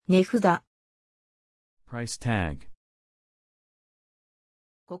値札、 price tag,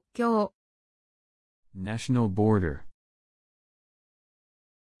 国境、 national border,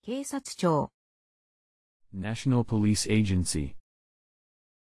 警察庁、 national police agency,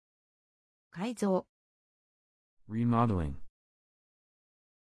 改造、 remodeling,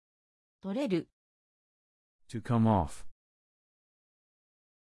 取れる、 to come off,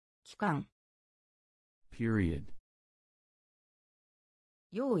 期間、 period,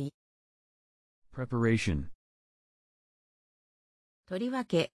 用意、 preparation, とりわ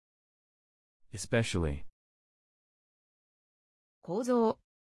け、 especially, 構造、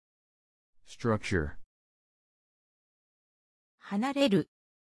 structure, 離れる、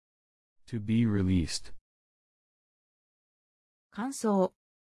 to be released, 感想、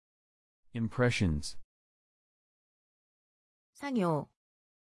 impressions, 作業、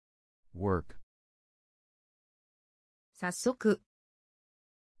 work, 早速、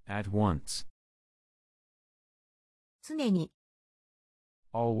 at once, 常に、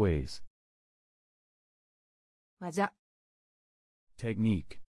 always, 技、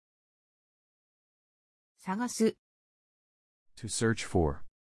 technique, 探す、 to search for,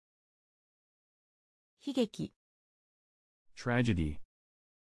 悲劇、 tragedy,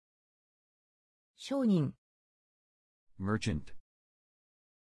 商人、 merchant,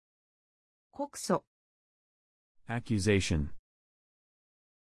 告訴、 accusation,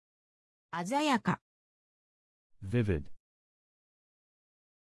 鮮やか、 vivid,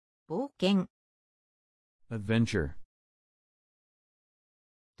 冒険、 adventure,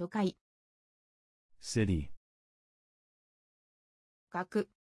 都会、 city, 額、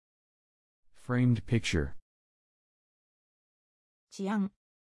 framed picture, 治安、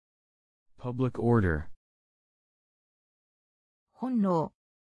 public order, 本能、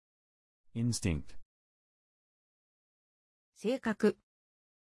 instinct, 正確、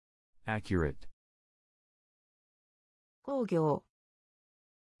 accurate, 工業、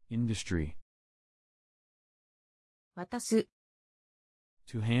 industry, 渡す、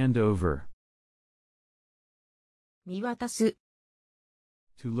 to hand over, 見渡す、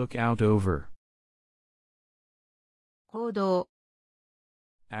 to look out over, 行動、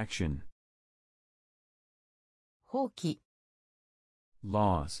 action, 放棄、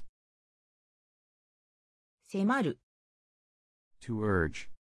 laws, 迫る、 to urge,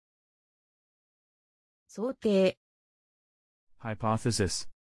 想定、 hypothesis,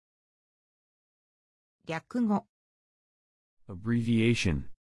 略語、 abbreviation,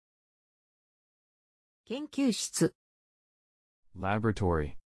 研究室、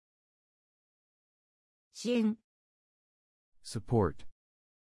 laboratory, 支援、 support,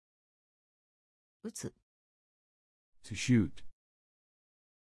 撃つ、 to shoot,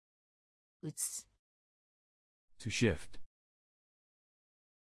 撃つ、 to shift,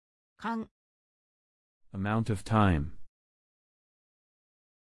 間、 amount of time,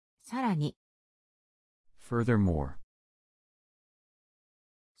 さらに、 furthermore,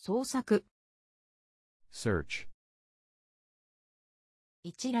 捜索、 search,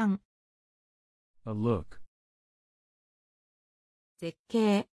 一覧、 a look, 絶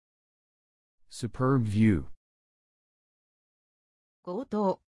景、 superb view, 強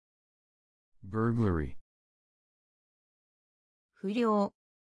盗、 burglary, 不良、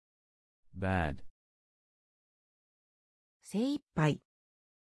 bad, 精一杯、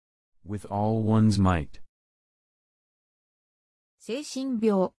 with all one's might, 精神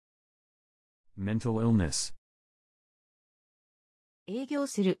病、 mental illness, 営業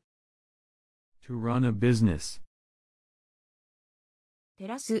する、 to run a business, 照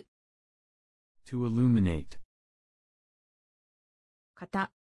らす、 to illuminate,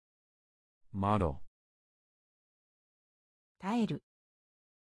 型、 model, 耐える、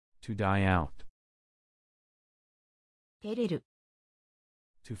 to die out, 照れる、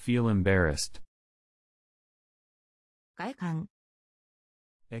 to feel embarrassed, 外観、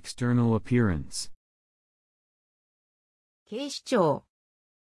 external appearance, 警視庁、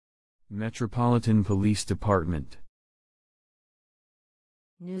 Metropolitan Police Department,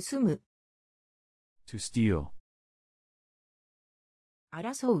 盗む、 to steal,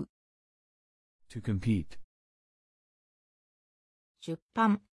 争う、 to compete, 出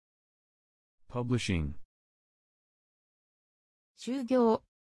版、 publishing, 就業、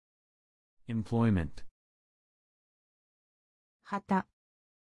 employment, 旗、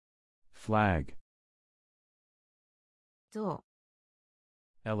 flag, 象、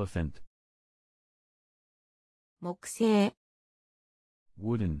 elephant, 木製、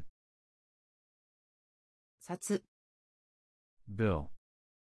 wooden, 札、 bill,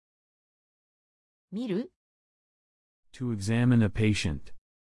 見る、 to examine a patient,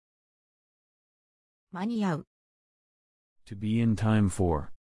 間に合う。To be in time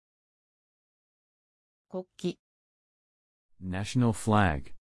for. 国旗。National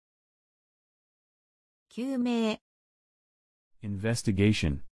flag. 救命。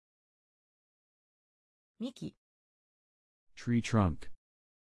Investigation. 幹。Tree trunk.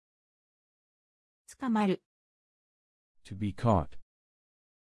 捕まる。To be caught.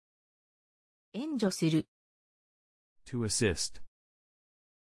 援助する。To assist.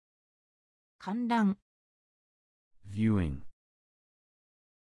 観覧。Viewing.